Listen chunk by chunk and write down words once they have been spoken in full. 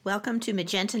Welcome to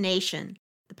Magenta Nation,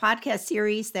 the podcast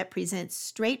series that presents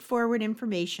straightforward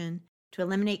information to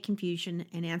eliminate confusion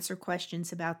and answer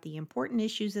questions about the important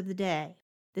issues of the day.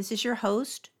 This is your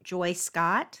host, Joy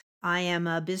Scott. I am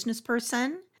a business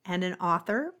person and an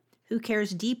author who cares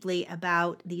deeply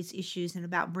about these issues and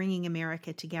about bringing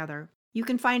America together. You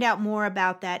can find out more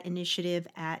about that initiative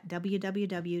at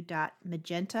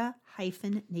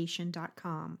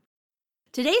www.magenta-nation.com.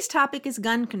 Today's topic is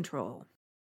gun control.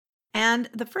 And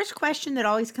the first question that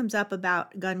always comes up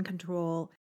about gun control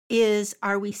is,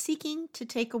 are we seeking to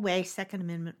take away Second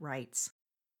Amendment rights?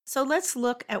 So let's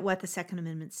look at what the Second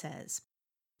Amendment says.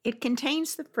 It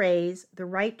contains the phrase, the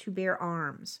right to bear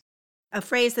arms, a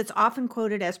phrase that's often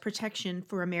quoted as protection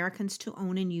for Americans to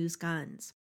own and use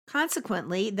guns.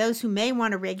 Consequently, those who may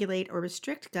want to regulate or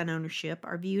restrict gun ownership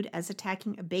are viewed as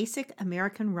attacking a basic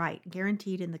American right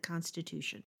guaranteed in the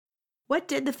Constitution. What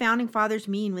did the Founding Fathers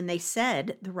mean when they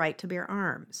said the right to bear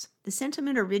arms? The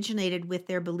sentiment originated with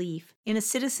their belief in a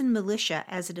citizen militia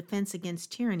as a defense against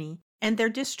tyranny and their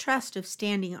distrust of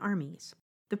standing armies.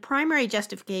 The primary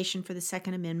justification for the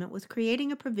Second Amendment was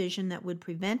creating a provision that would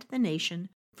prevent the nation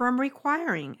from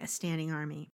requiring a standing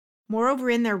army. Moreover,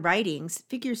 in their writings,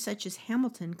 figures such as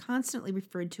Hamilton constantly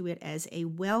referred to it as a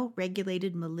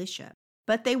well-regulated militia,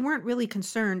 but they weren't really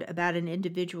concerned about an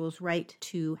individual's right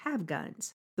to have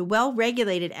guns. The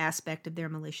well-regulated aspect of their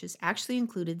militias actually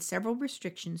included several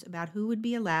restrictions about who would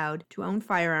be allowed to own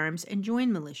firearms and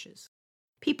join militias.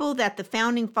 People that the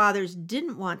Founding Fathers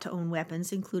didn't want to own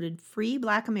weapons included free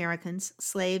Black Americans,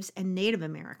 slaves, and Native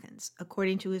Americans,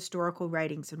 according to historical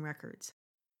writings and records.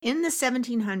 In the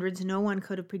 1700s, no one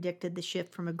could have predicted the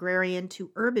shift from agrarian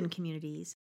to urban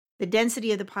communities, the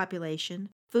density of the population,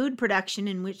 food production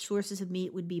in which sources of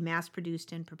meat would be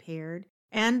mass-produced and prepared,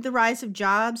 and the rise of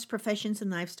jobs, professions,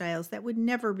 and lifestyles that would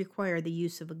never require the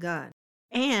use of a gun.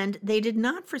 And they did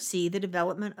not foresee the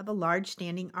development of a large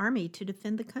standing army to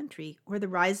defend the country or the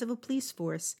rise of a police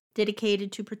force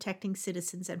dedicated to protecting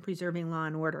citizens and preserving law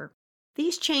and order.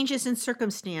 These changes in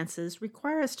circumstances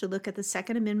require us to look at the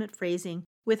Second Amendment phrasing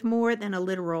with more than a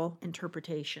literal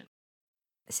interpretation.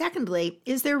 Secondly,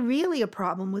 is there really a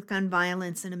problem with gun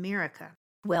violence in America?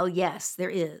 Well, yes, there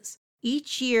is.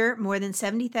 Each year, more than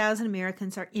 70,000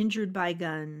 Americans are injured by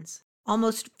guns.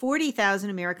 Almost 40,000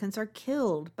 Americans are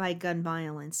killed by gun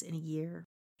violence in a year.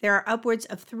 There are upwards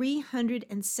of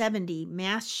 370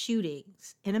 mass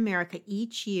shootings in America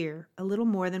each year, a little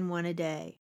more than one a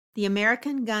day. The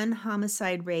American gun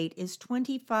homicide rate is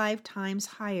 25 times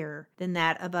higher than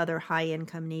that of other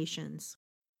high-income nations.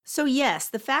 So yes,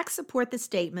 the facts support the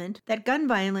statement that gun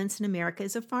violence in America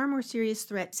is a far more serious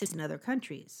threat than in other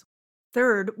countries.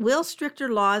 Third, will stricter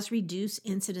laws reduce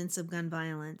incidents of gun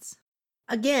violence?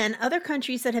 Again, other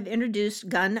countries that have introduced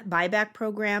gun buyback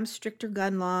programs, stricter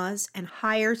gun laws, and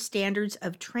higher standards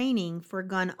of training for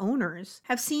gun owners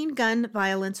have seen gun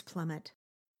violence plummet.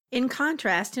 In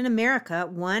contrast, in America,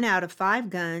 1 out of 5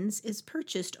 guns is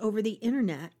purchased over the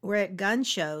internet or at gun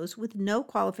shows with no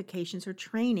qualifications or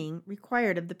training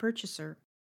required of the purchaser.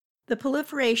 The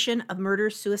proliferation of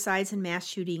murders, suicides, and mass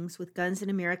shootings with guns in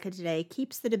America today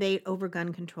keeps the debate over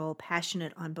gun control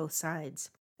passionate on both sides.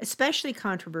 Especially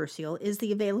controversial is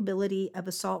the availability of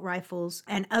assault rifles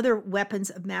and other weapons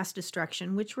of mass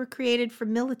destruction which were created for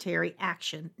military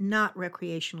action, not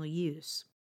recreational use.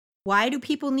 Why do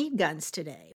people need guns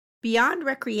today? Beyond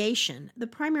recreation, the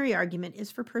primary argument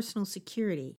is for personal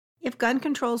security. If gun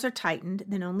controls are tightened,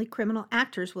 then only criminal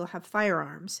actors will have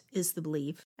firearms, is the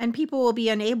belief, and people will be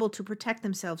unable to protect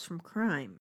themselves from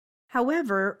crime.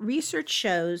 However, research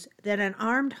shows that an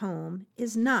armed home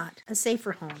is not a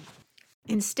safer home.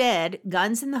 Instead,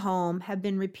 guns in the home have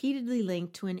been repeatedly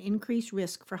linked to an increased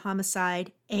risk for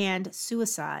homicide and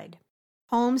suicide.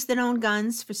 Homes that own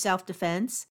guns for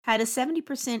self-defense had a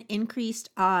 70% increased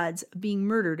odds of being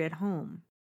murdered at home.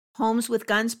 Homes with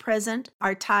guns present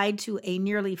are tied to a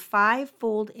nearly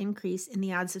 5-fold increase in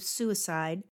the odds of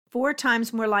suicide, 4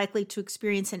 times more likely to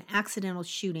experience an accidental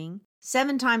shooting,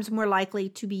 7 times more likely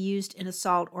to be used in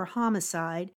assault or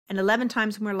homicide, and 11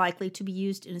 times more likely to be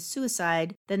used in a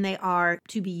suicide than they are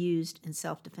to be used in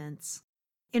self-defense.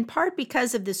 In part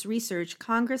because of this research,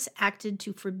 Congress acted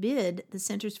to forbid the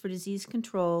Centers for Disease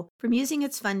Control from using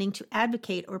its funding to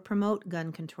advocate or promote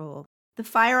gun control. The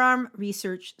firearm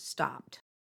research stopped.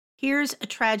 Here's a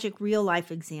tragic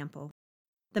real-life example.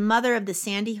 The mother of the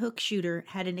Sandy Hook shooter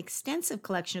had an extensive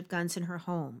collection of guns in her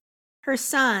home. Her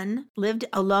son lived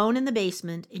alone in the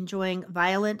basement, enjoying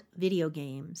violent video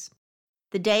games.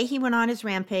 The day he went on his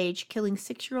rampage, killing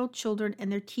 6-year-old children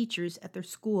and their teachers at their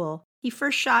school, he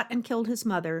first shot and killed his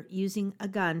mother using a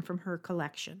gun from her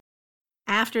collection.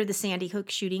 After the Sandy Hook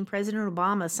shooting, President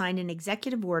Obama signed an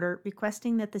executive order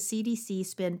requesting that the CDC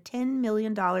spend $10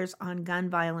 million on gun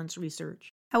violence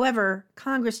research. However,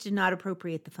 Congress did not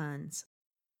appropriate the funds.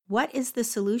 What is the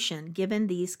solution given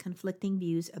these conflicting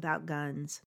views about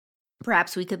guns?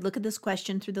 Perhaps we could look at this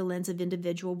question through the lens of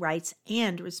individual rights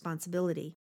and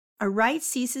responsibility. A right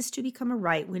ceases to become a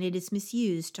right when it is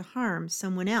misused to harm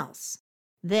someone else.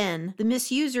 Then, the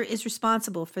misuser is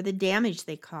responsible for the damage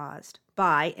they caused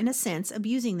by, in a sense,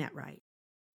 abusing that right.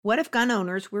 What if gun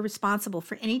owners were responsible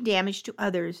for any damage to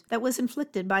others that was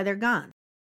inflicted by their gun?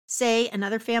 Say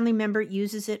another family member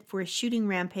uses it for a shooting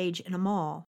rampage in a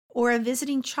mall, or a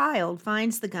visiting child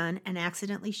finds the gun and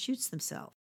accidentally shoots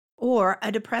themselves, or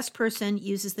a depressed person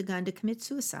uses the gun to commit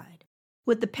suicide.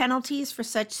 Would the penalties for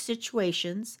such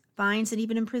situations, fines and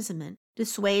even imprisonment,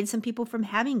 dissuade some people from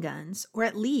having guns, or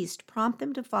at least prompt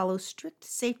them to follow strict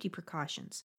safety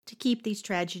precautions to keep these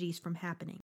tragedies from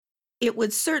happening? It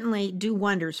would certainly do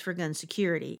wonders for gun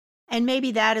security, and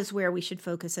maybe that is where we should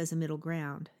focus as a middle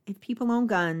ground. If people own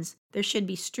guns, there should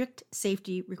be strict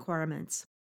safety requirements.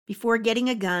 Before getting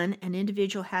a gun, an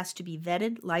individual has to be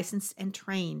vetted, licensed, and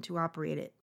trained to operate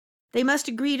it. They must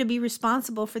agree to be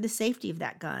responsible for the safety of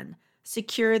that gun,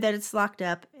 secure that it's locked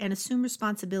up, and assume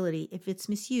responsibility if it's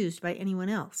misused by anyone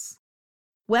else.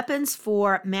 Weapons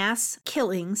for mass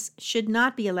killings should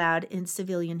not be allowed in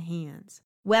civilian hands.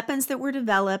 Weapons that were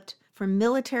developed for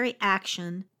military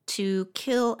action to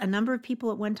kill a number of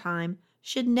people at one time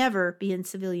should never be in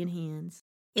civilian hands.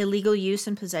 Illegal use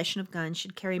and possession of guns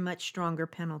should carry much stronger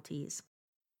penalties.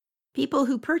 People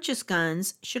who purchase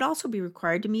guns should also be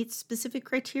required to meet specific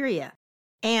criteria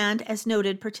and, as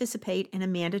noted, participate in a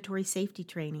mandatory safety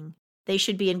training. They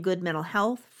should be in good mental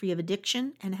health, free of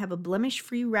addiction, and have a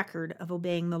blemish-free record of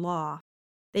obeying the law.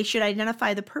 They should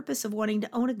identify the purpose of wanting to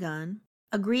own a gun,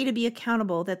 agree to be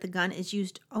accountable that the gun is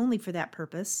used only for that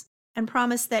purpose, and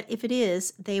promise that if it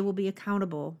is, they will be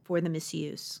accountable for the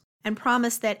misuse, and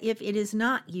promise that if it is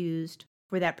not used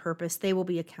for that purpose, they will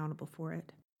be accountable for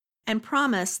it, and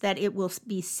promise that it will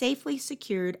be safely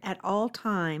secured at all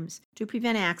times to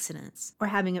prevent accidents or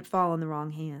having it fall in the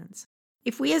wrong hands.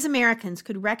 If we as Americans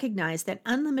could recognize that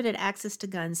unlimited access to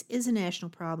guns is a national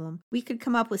problem, we could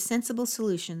come up with sensible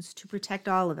solutions to protect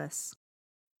all of us.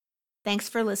 Thanks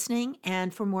for listening,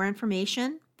 and for more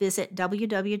information, visit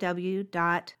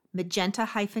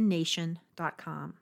www.magenta-nation.com.